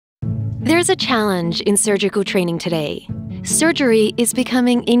There's a challenge in surgical training today. Surgery is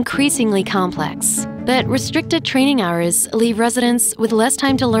becoming increasingly complex, but restricted training hours leave residents with less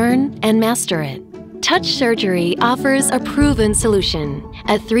time to learn and master it. Touch Surgery offers a proven solution,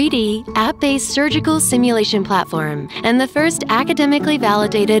 a 3D app-based surgical simulation platform, and the first academically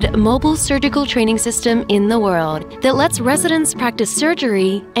validated mobile surgical training system in the world that lets residents practice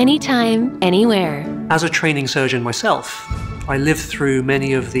surgery anytime, anywhere. As a training surgeon myself, I lived through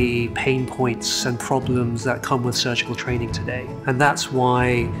many of the pain points and problems that come with surgical training today, and that's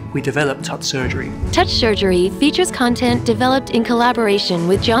why we developed Touch Surgery. Touch Surgery features content developed in collaboration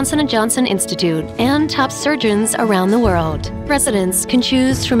with Johnson & Johnson Institute and top surgeons around the world. Residents can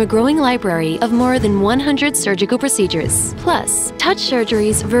choose from a growing library of more than 100 surgical procedures. Plus, Touch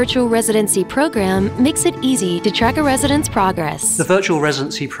Surgery's virtual residency program makes it easy to track a resident's progress. The virtual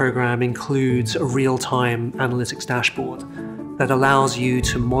residency program includes a real-time analytics dashboard that allows you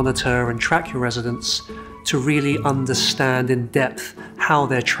to monitor and track your residents to really understand in depth how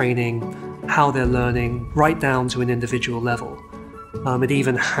they're training, how they're learning, right down to an individual level. It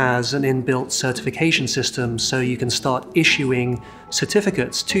even has an inbuilt certification system so you can start issuing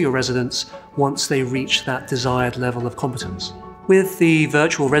certificates to your residents once they reach that desired level of competence. With the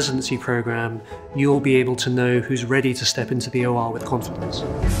virtual residency program, you'll be able to know who's ready to step into the OR with confidence.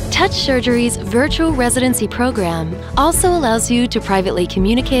 Touch Surgery's virtual residency program also allows you to privately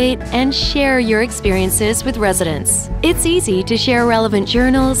communicate and share your experiences with residents. It's easy to share relevant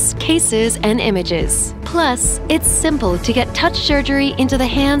journals, cases, and images. Plus, it's simple to get Touch Surgery into the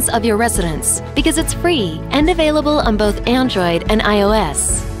hands of your residents because it's free and available on both Android and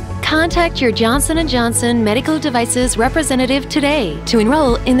iOS. Contact your Johnson & Johnson Medical Devices representative today to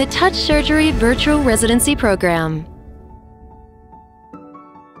enroll in the Touch Surgery Virtual Residency Program.